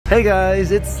Hey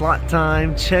guys, it's slot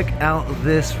time. Check out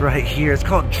this right here. It's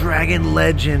called Dragon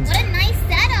Legends. What a nice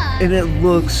setup. And it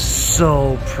looks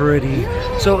so pretty.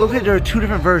 So look at, there are two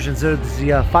different versions. There's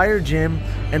the Fire Gym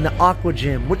and the Aqua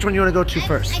Gym. Which one you want to go to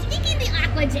first? I think in the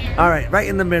Aqua Gym. Alright, right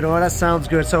in the middle. That sounds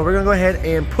good. So we're going to go ahead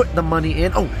and put the money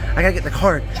in. Oh, I got to get the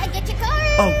card. Yeah, get your card.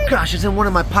 Oh gosh, it's in one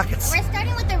of my pockets. We're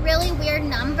starting with a really weird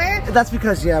number. That's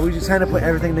because, yeah, we just kind of put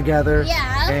everything together.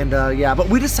 Yeah. And, yeah, but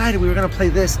we decided we were going to play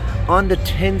this on the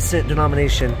 10-cent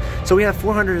denomination. So we have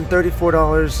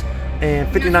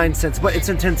 $434.59, but it's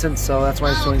in 10 cents, so that's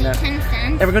why I'm doing that. 10 cents.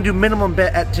 And we're going to do minimum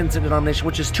bet at 10-cent denomination,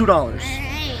 which is $2. Alright.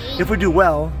 If we do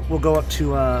well, we'll go up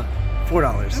to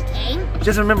 $4. Okay.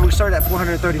 Just remember, we started at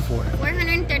 434.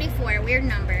 434, weird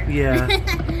number. Yeah.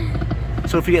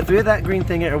 So if you get 3 of that green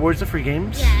thing, it rewards the free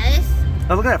games. Yes.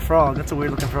 Oh, look at that frog. That's a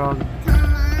weird looking frog. Come on.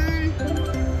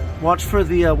 Watch for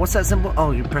the, what's that symbol?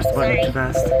 Oh, you pressed the button too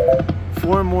fast.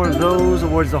 4 more of those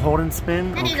awards the hold and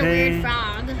spin. That is a Okay. weird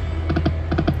frog.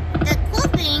 The cool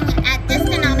thing at this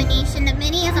denomination, the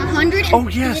mini is $150. Oh,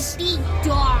 yes.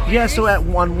 Yeah, so at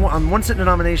on 1 cent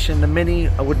denomination, the mini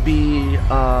would be,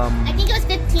 I think it was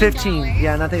 $15. 15.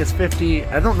 Yeah, and I think it's 50.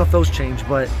 I don't know if those change,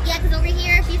 but. Yeah, because over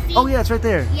here, if you see. Oh, yeah, it's right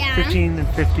there. Yeah. 15 and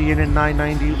 50 and then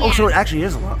 9.90. Yeah. Oh, so it actually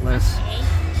is a lot less. Okay.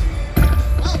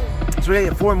 Whoa. So we gotta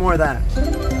get 4 more of that.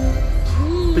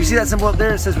 But you see that symbol up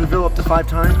there? It says reveal up to 5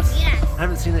 times. Yes. I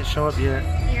haven't seen it show up yet.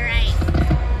 You're right.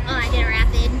 Oh, I did a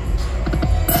rapid.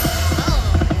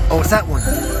 Oh. Oh, it's that one.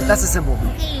 That's the symbol.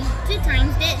 Okay, 2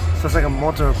 times it. So it's like a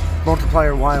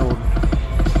multiplier wild. Ooh.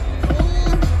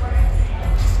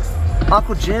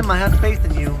 Aqua Gym, I have faith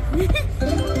in you.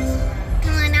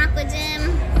 Come on, Aqua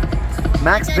Gym.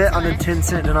 Max Good bet on the one.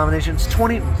 10-cent denomination is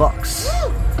 $20.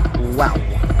 Woo. Wow.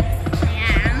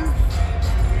 Yeah.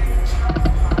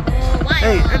 Oh, wild.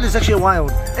 Hey, and there's actually a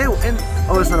wild. Hey, and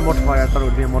oh, it's not a multiplier. I thought it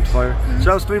would be a multiplier. So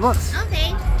that was $3.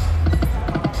 Okay.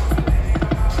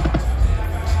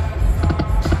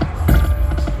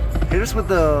 Hit us with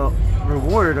the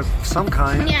reward of some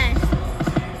kind. Yes.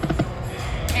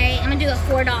 Alright, I'm gonna do a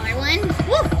 $4 one.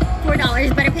 Woo!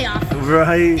 $4 better pay off.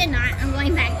 Right. Did not. I'm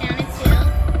going back down to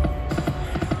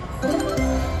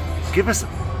 2. Give us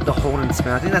the hold and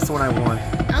spin. I think that's the one I want.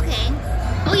 Okay.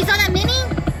 Oh, you saw that mini?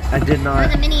 I did There not.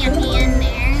 was a mini at the end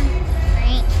there.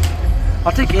 Right?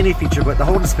 I'll take any feature, but the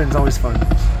hold and spin's always fun.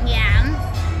 Yeah.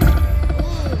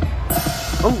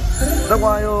 Ooh. Oh, the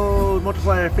wild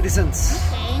multiplier, 50 cents.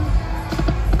 Okay.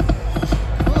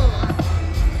 Ooh.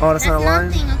 Oh, that's not a line?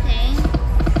 Nothing, okay.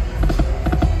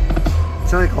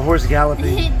 Sounds like a horse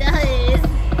galloping. It does.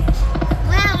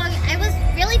 Wow, I was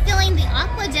really feeling the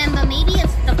Aqua Gem, but maybe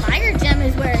it's the Fire Gem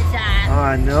is where it's at. Oh,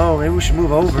 I know. Maybe we should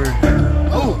move over.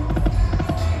 Oh.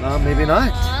 Maybe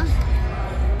not.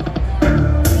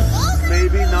 Oh,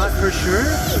 Maybe not for sure.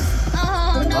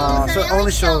 oh no, So they it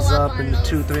only shows show up in on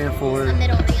 2, 3, and 4. the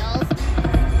middle reels.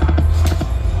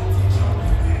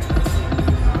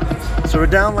 So we're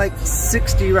down like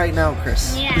 60 right now,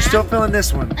 Chris. Yeah. You're still feeling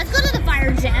this one. Let's go to the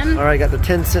Fire Gem. All right, got the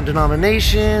 10-cent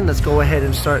denomination. Let's go ahead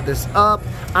and start this up.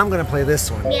 I'm going to play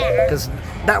this one. Yeah. Because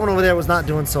that one over there was not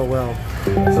doing so well.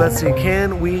 So let's see.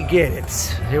 Can we get it?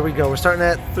 Here we go. We're starting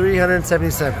at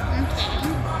 377. Okay.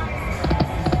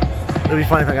 It'll be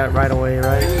fine if I got it right away,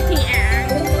 right?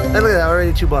 Yeah. Hey, look at that.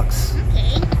 Already $2.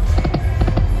 Okay.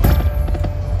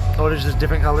 Oh, there's just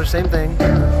different colors. Same thing.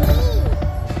 Ooh.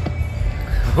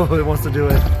 Oh, it wants to do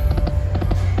it.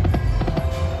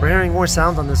 We're hearing more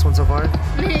sounds on this one so far.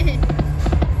 Come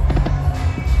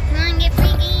on, get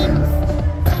free games.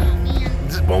 Oh man.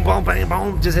 Just boom, boom, bang,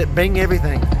 boom. Just hit bang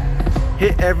everything.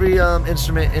 Hit every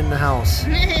instrument in the house.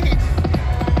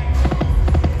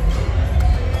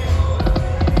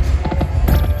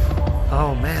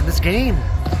 Oh man, this game.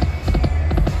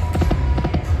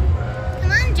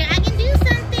 Come on, Dragon, do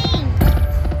something.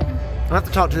 I have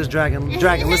to talk to this dragon.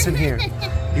 Dragon, listen here.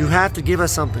 You have to give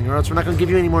us something, or else we're not going to give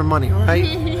you any more money, all right?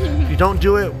 If you don't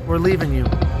do it, we're leaving you.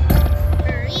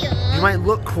 For real. You might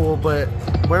look cool, but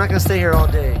we're not going to stay here all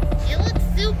day. It looks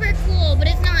super cool, but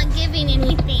it's not giving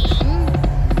anything.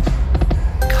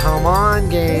 Come on,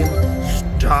 game.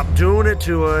 Stop doing it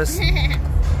to us.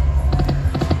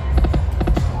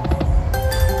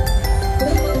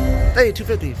 Hey,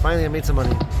 250. Finally, I made some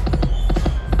money.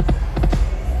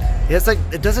 Yeah, it's like,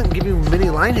 it doesn't give you many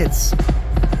line hits.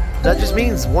 That just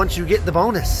means once you get the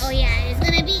bonus. Oh yeah, it's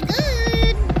gonna be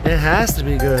good. It has to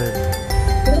be good.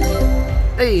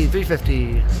 Hey,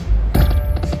 350.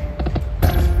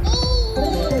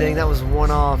 Oh. Dang, that was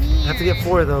one off. I have to get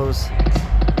 4 of those.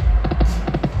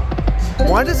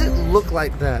 Why does it look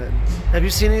like that? Have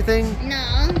you seen anything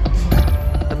No.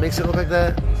 that makes it look like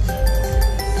that?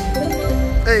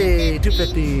 Hey,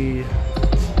 250.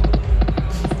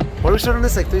 What are we starting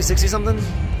this? Like 360 something?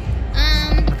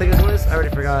 I think it was. I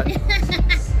already forgot. We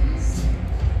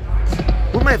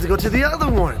might have to go to the other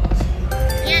one.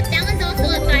 Yeah, that one's also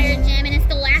a fire gem, and it's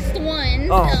the last one.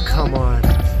 Oh, so come on.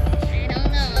 I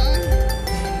don't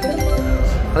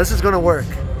know. This is gonna work.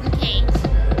 Okay.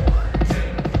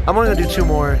 I'm only gonna do 2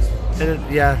 more. And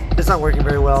yeah, it's not working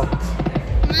very well. Come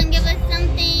on, give us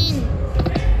something.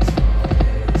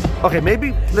 Okay,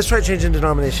 maybe let's try changing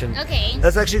denomination. Okay.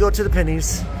 Let's actually go to the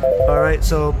pennies. All right,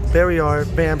 so there we are.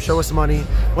 Bam, show us the money.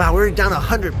 Wow, we're down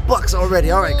 $100 already.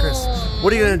 All right, Chris,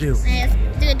 what are you gonna do? Let's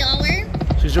do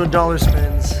 $1. She's doing dollar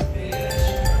spins.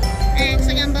 I'm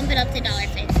actually gonna bump it up to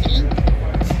 $1.50.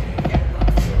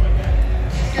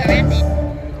 Do a rapid.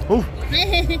 Ooh.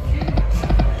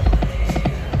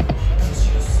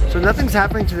 So nothing's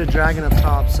happening to the dragon up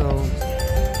top, so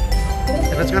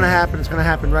if it's gonna happen, it's gonna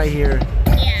happen right here.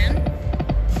 Yeah.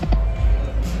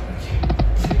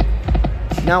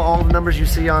 Now all the numbers you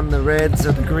see on the reds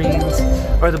or the greens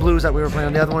or the blues that we were playing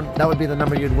on the other one, that would be the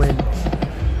number you'd win.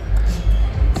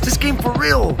 Is this game for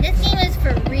real? This game is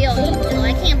for real, Angel.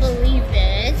 I can't believe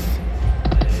this.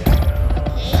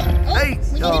 Okay. Oh, Hey! we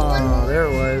needed one Oh, more. there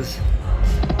it was.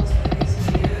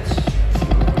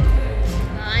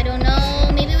 I don't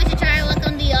know. Maybe we should try our luck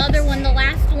on the other one, the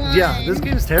last one. Yeah, this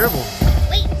game is terrible.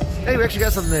 Wait. Hey, we actually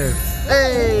got something there.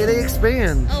 Hey, they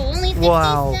expand. Oh, only 50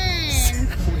 Wow. cents.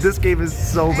 This game is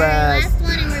so All right, bad. last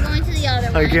one, and we're going to the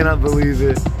other one. I cannot believe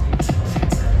it.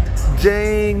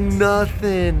 Dang,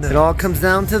 nothing. It all comes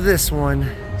down to this one.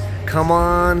 Come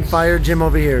on, fire gem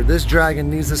over here. This dragon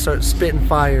needs to start spitting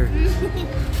fire.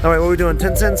 All right, what are we doing?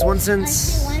 10 cents, 1 cent?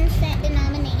 Let's do 1 cent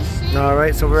denomination. All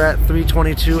right, so we're at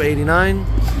 322.89.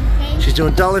 Okay. She's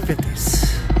doing $1.50s.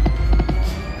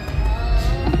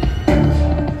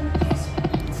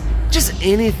 Just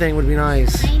anything would be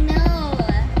nice. I know.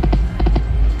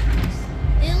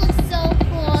 It looks so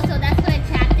cool, so that's what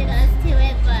attracted us to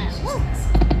it, but woo,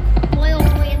 boy, oh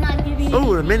boy, it's not giving it.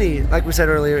 Oh, the mini, like we said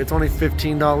earlier, it's only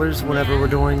 $15 whenever we're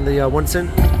doing the 1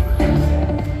 cent. Okay.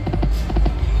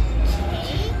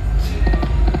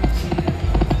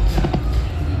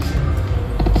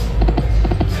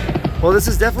 Well, this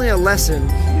is definitely a lesson.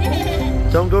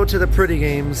 Don't go to the pretty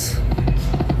games.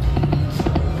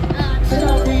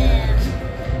 Love them.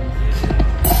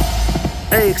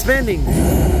 Hey, expanding.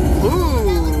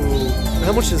 Ooh,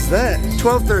 how much is that?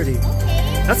 $12.30.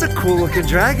 Okay. That's a cool looking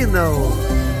dragon though.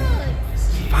 Good.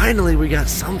 Finally, we got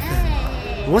something.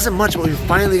 It wasn't much, but we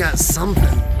finally got something.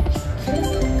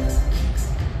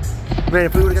 Man,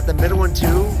 if we would have got the middle one too.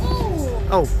 Ooh.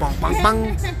 Oh, bong, bong,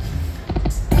 bong.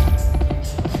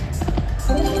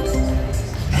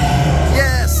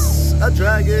 Yes, a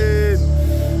dragon.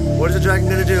 What is the dragon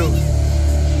gonna do?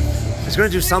 It's gonna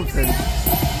do something.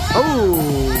 Oh,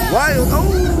 wild.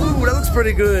 Oh, that looks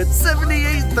pretty good.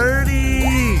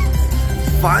 78.30.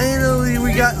 Finally,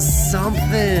 we got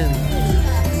something.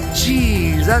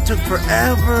 Jeez, that took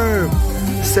forever.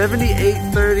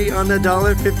 78.30 on the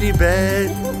 $1.50 bet.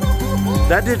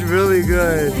 That did really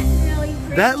good.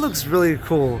 That looks really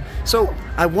cool. So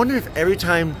I wonder if every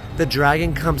time the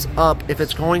dragon comes up, if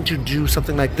it's going to do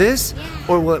something like this,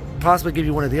 or will it possibly give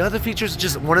you one of the other features,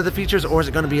 just one of the features, or is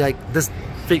it going to be like this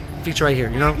feature right here,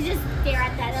 you know? Just stare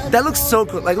at that. That looks so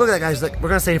cool. Like, look at that, guys. Like, we're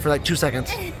going to stay here for like 2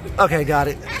 seconds. Okay, got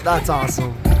it. That's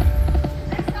awesome.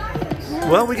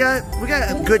 Well, we got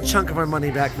a good chunk of our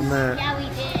money back from that. Yeah, we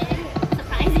did.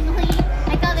 Surprisingly.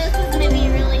 I thought this was going to be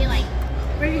really like,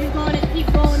 we're just going to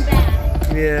keep going back.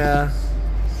 Yeah.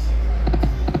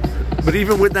 But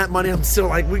even with that money, I'm still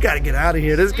like, we got to get out of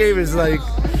here. This game is like,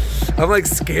 I'm like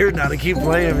scared now to keep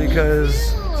playing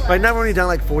because right now we're only down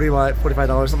like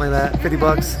 $45, something like that,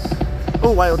 $50.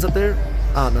 Oh, wild's up there.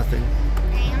 Oh, nothing.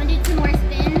 Okay, I'm going to do 2 more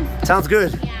spins. Sounds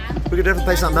good. Yeah. We could definitely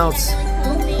play something else. Really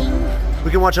cool thing. We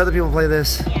can watch other people play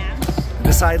this. Yeah.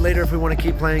 Decide later if we want to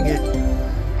keep playing it.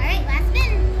 Alright, last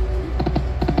spin.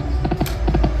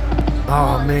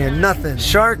 Oh man, nothing.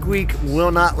 Shark Week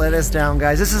will not let us down,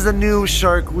 guys. This is the new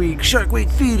Shark Week. Shark Week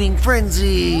Feeding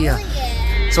Frenzy. Oh,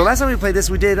 yeah. So last time we played this,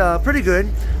 we did pretty good.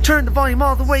 Turn the volume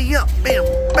all the way up. Bam,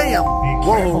 bam. Be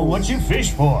careful what you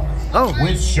fish for. Oh.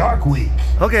 With Shark Week.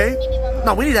 Okay.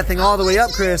 No, we need that thing all the way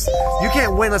up, Chris. You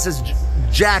can't win unless it's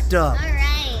jacked up. Alright.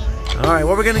 All right,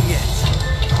 what we're gonna get?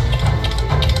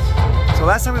 So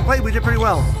last time we played, we did pretty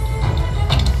well.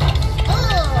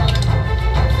 Oh,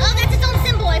 that's its own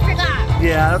symbol. I forgot.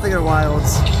 Yeah, I don't think they're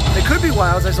wilds. It could be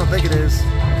wilds, I just don't think it is.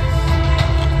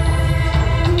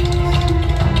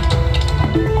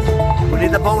 We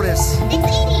need the bonus.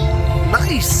 680.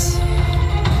 Nice.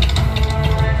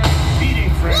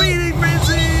 Feeding Frenzy. Feeding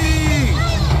Frenzy.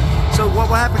 what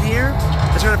will happen here?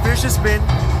 It's gonna finish the spin,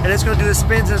 and it's gonna do the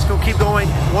spins, and it's gonna keep going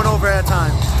one over at a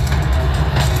time.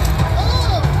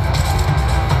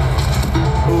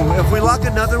 Ooh, if we lock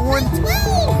another one,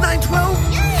 912.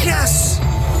 Yes.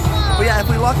 But yeah, if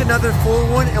we lock another full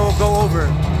one, it will go over.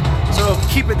 So it'll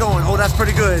keep it going. Oh, that's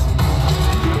pretty good.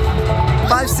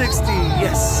 560.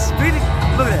 Yes.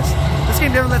 Look at this. This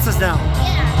game never lets us down.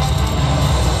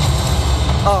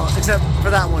 Oh, except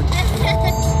for that one.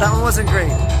 That one wasn't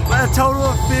great. But a total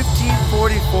of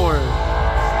 1544.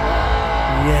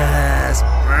 Yes.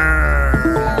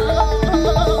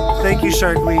 Thank you,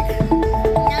 Shark Week.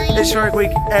 It's Shark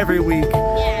Week every week.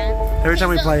 Yeah. Every time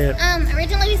we play it.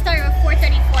 Originally we started with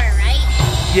 434, right?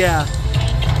 Yeah.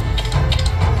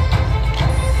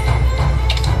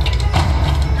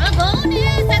 A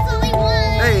bonus. That's all we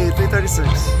want. Hey, 336.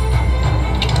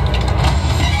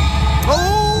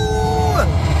 Oh!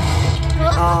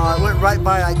 It went right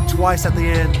by like twice at the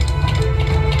end.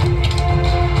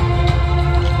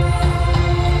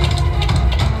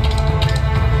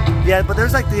 Yeah, but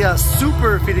there's like the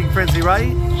super feeding frenzy,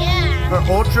 right? Yeah. Or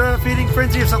ultra feeding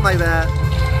frenzy or something like that.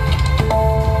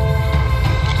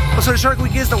 Oh, so the Shark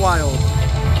Week is the wild.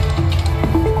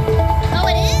 Oh,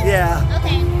 it is? Yeah.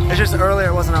 Okay. It's just earlier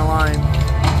it wasn't online.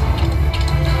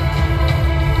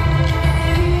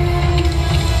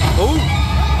 Oh!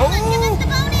 Give us the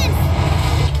bonus.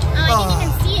 Oh, I didn't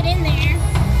even see it in there.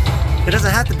 It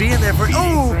doesn't have to be in there for.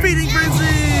 Oh, feeding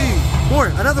frenzy! More,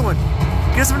 another one.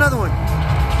 Give us another one.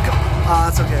 Ah,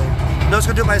 that's okay. No, it's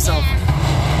gonna do it by itself. Yeah.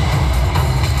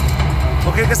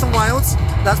 Okay, get some wilds.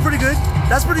 That's pretty good.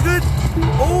 That's pretty good.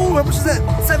 Oh, how much is that?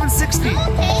 760.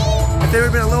 Okay. If they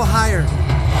would have been a little higher.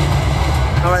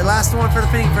 All right, last one for the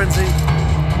feeding frenzy.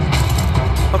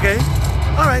 Okay.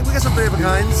 All right, we got some 3 of a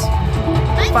kinds.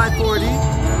 540.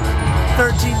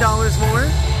 $13 more.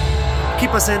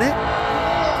 Keep us in it.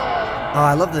 Oh,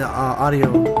 I love the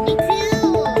audio. Me too. I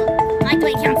like the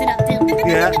way it counts it up too.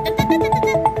 Yeah.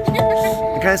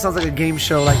 It kind of sounds like a game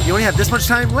show. Like you only have this much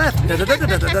time left. Oh, $3.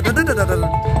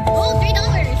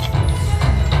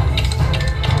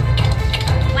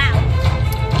 Wow.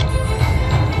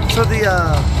 So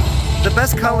the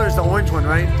best color is the orange one,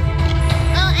 right?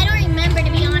 Oh, I don't remember,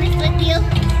 to be honest with you.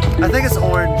 I think it's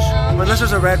orange, unless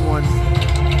there's a red one.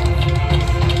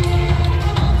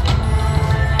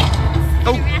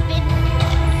 Oh. Rapid.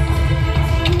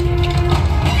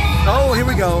 Oh, here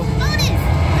we go. Bonus.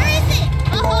 Where is it?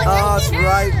 Oh, It's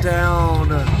right down.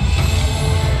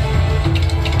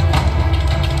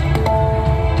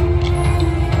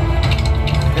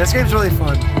 This game's really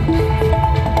fun.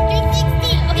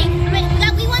 360. Okay,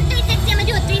 we want 360. I'm gonna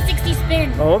do a 360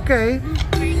 spin. Okay.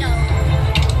 Here we go.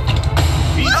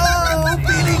 Oh,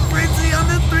 feeding frenzy on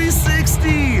the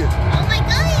 360. Oh my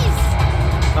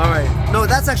gosh. All right. No,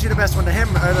 that's actually the best one. The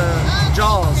hammer, or the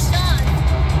jaws. The jaws.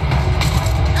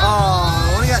 Oh,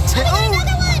 we only got 10. Oh,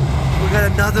 another one. We got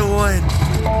another one.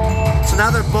 So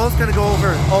now they're both gonna go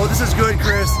over. Oh, this is good,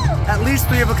 Chris. At least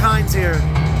 3 of a kinds here.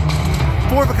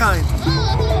 4 of a kind.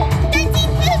 Oh,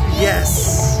 1350.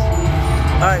 Yes.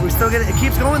 All right, we still get it. It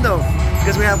keeps going though,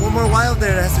 because we have one more wild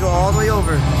there that has to go all the way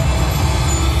over.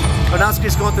 Oh, now it's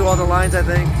just going through all the lines, I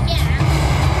think. Yeah.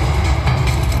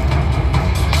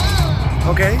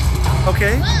 Oh. Okay.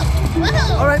 Okay. Whoa.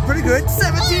 Whoa. All right, pretty good.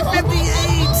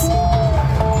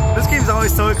 1758. This game's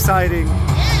always so exciting.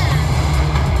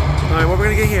 Yeah. All right, what we're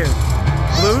gonna get here?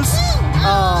 Blues?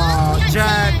 Oh,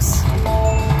 Jacks.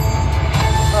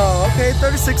 Oh, okay,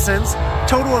 36 cents.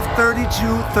 Total of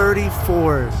 32.34.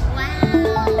 Wow.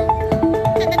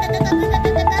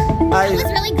 That was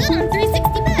really good on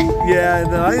 360 bet. Yeah,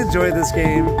 no, I enjoyed this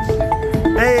game.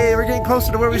 Hey, we're getting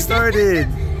closer to where we started.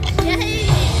 Yay.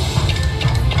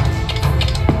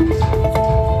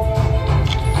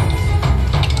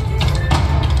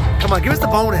 Come on, give us the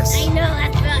bonus. I know, I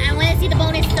want to see the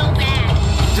bonus so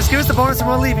bad. Just give us the bonus and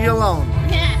we'll leave you alone.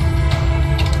 Yeah.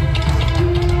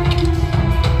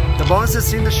 The bonuses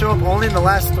seem to show up only in the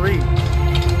last 3.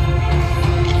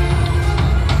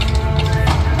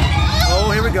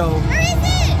 Oh, here we go. Where is it?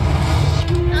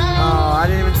 Oh, I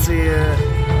didn't even see it.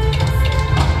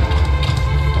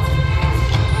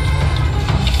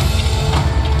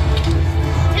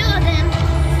 Two of them.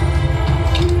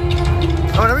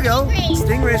 Oh, there we go.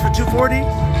 Stingrays for 240.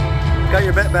 Got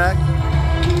your bet back.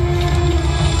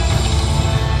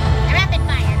 Rapid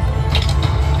fire.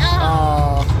 Oh.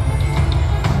 Oh.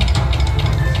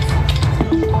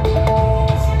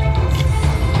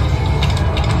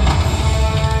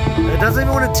 It doesn't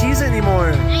even want to tease it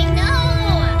anymore. I know.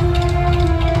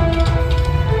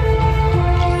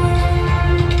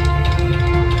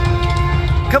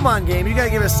 Come on, game. You gotta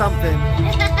give us something.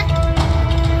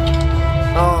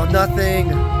 nothing.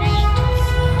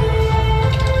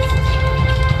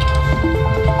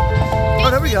 Oh,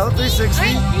 there we go. 360.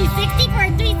 Alright, 360 for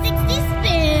a 360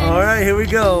 spin. Alright, here we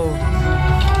go.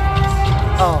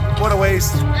 Oh, what a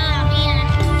waste. Oh, man.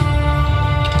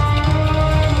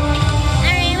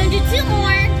 Alright, I'm gonna do 2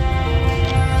 more.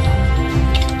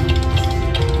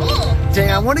 Ooh.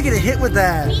 Dang, I want to get a hit with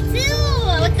that. Me too.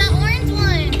 With the orange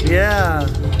one. Yeah.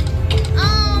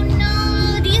 Oh,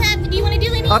 no. Do you want to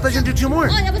do any? I thought you were going to do 2 more. Oh,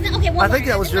 that was it. Okay, one more. I think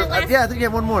that was your... Yeah, I think you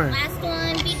have 1 more. Last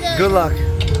one. Be good. Good luck.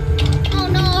 Oh,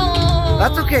 no.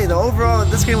 That's okay though. Overall,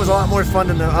 this game was a lot more fun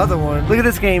than the other one. Look at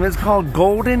this game. It's called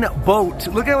Golden Boat.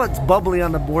 Look at what's bubbly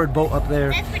on the board boat up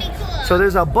there. That's pretty cool. So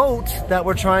there's a boat that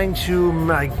we're trying to,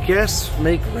 I guess,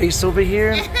 make race over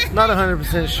here. Not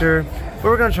 100% sure, but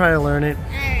we're gonna try to learn it.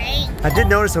 Alright. I did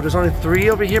notice though, there's only 3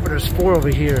 over here, but there's 4 over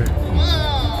here.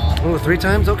 Whoa. Oh, 3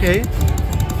 times? Okay.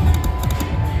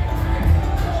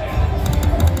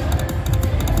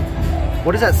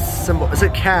 What is that symbol? Is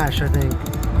it cash, I think?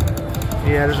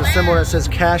 Yeah, there's a symbol that says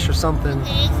cash or something.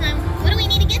 Okay, so what do we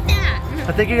need to get that?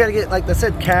 I think you gotta get, like that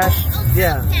said, cash. Oh,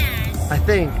 Yeah, cash. I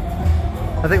think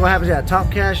what happens, yeah,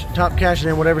 top cash, and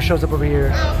then whatever shows up over here.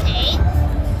 Okay.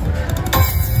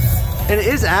 And it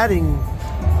is adding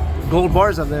gold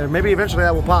bars up there. Maybe eventually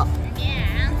that will pop.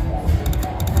 Yeah.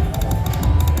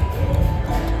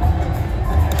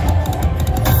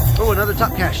 Oh, another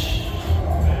top cash.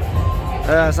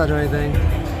 That's not doing anything.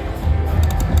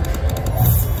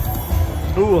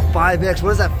 Ooh, a 5x. What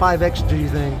does that 5x do, you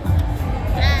think?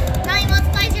 Probably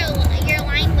multiplies your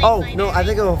line weight. Oh, no, I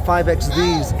think it will 5x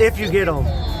these if you get them.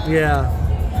 Cool. Yeah.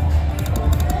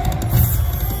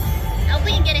 I hope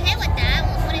we can get a hit with that. I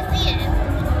want to see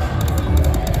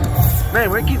it. Man,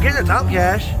 we keep getting the top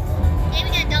cash. Yeah, we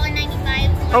got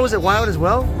 $1.95. Oh, is it wild as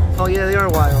well? Oh, yeah, they are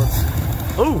wild.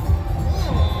 Ooh, Ooh.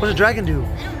 what does a dragon do?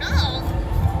 I don't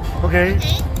know. Okay.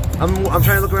 Okay. I'm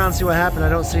trying to look around and see what happened. I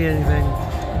don't see anything.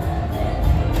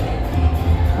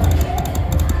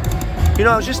 You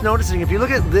know, I was just noticing, if you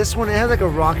look at this one, it has like a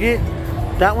rocket.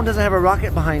 That one doesn't have a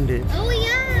rocket behind it. Oh,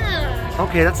 yeah.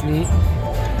 Okay, that's neat.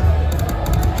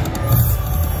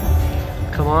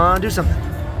 Come on, do something.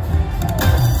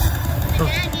 The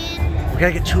dragon. We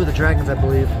gotta get 2 of the dragons, I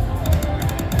believe.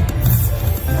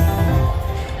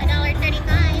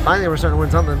 $1.35. Finally, we're starting to win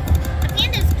something. The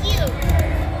panda's cute.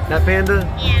 That panda?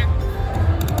 Yeah.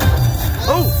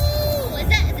 Oh! Is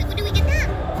it, do we get that?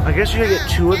 I guess you're gonna get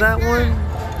 2 of that one.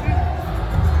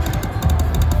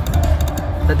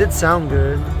 That did sound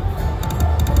good.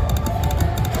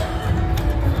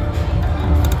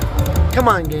 Come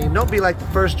on, game. Don't be like the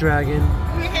first dragon.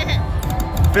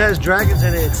 If it has dragons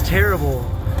in it, it's terrible.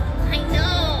 I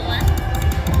know.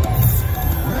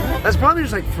 That's probably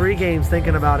just like free games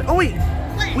thinking about it. Oh, wait.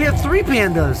 What? We have 3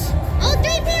 pandas. Oh,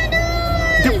 3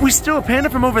 pandas! Did we steal a panda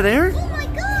from over there? Oh my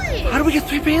god! How do we get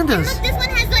 3 pandas? Look, this one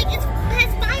has like, it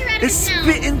has fire out of It's its mouth.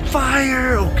 spitting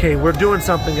fire. Okay, we're doing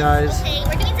something, guys. Okay,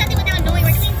 we're doing something without knowing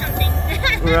we're doing something.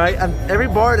 Right? And every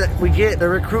bar that we get, they're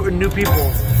recruiting new people.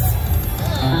 30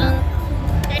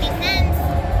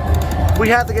 cents. We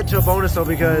have to get to a bonus though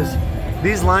because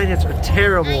these line hits are I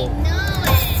terrible. know it.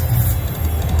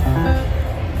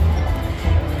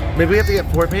 Maybe we have to get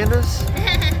 4 pandas?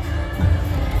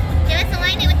 Give us a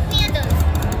line hit with pandas.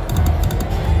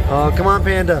 Oh, come on,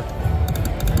 panda.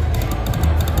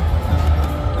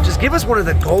 Just give us one of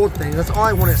the gold things. That's all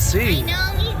I want to I see.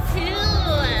 know, me too.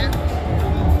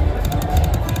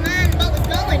 Come on, boat is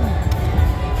going.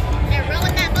 They're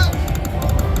rowing that boat.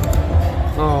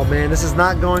 Oh man, this is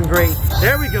not going great.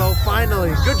 There we go,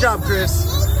 finally. Good job, Chris.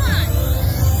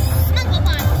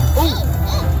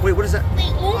 Oh, Wait, what is that? wait,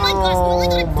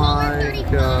 oh my gosh, we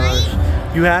only got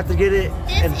 $1.35. You have to get it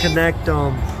and This is connect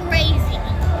them. Crazy.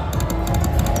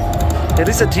 At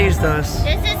least it teased us.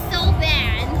 This is so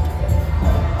bad.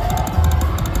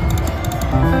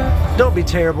 Don't be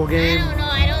terrible, I game. don't know,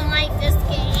 I don't like this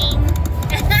game.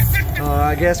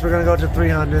 I guess we're gonna go to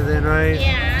 300 then, right?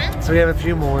 Yeah. So we have a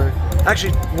few more.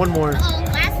 Actually, one more. Oh,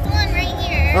 last one right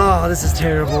here. Oh, this is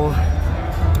terrible. Wow,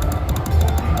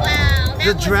 that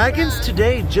The was dragons rough.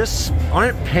 today just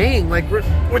aren't paying. Like we're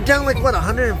down like what,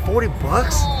 140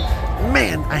 bucks? Oh,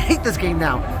 Man, I hate this game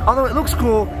now. Although it looks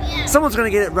cool, Yeah. someone's gonna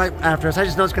get it right after us. I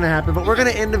just know it's gonna happen. But we're gonna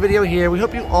end the video here. We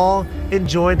hope you all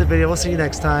enjoyed the video. We'll see you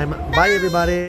next time. Bye everybody.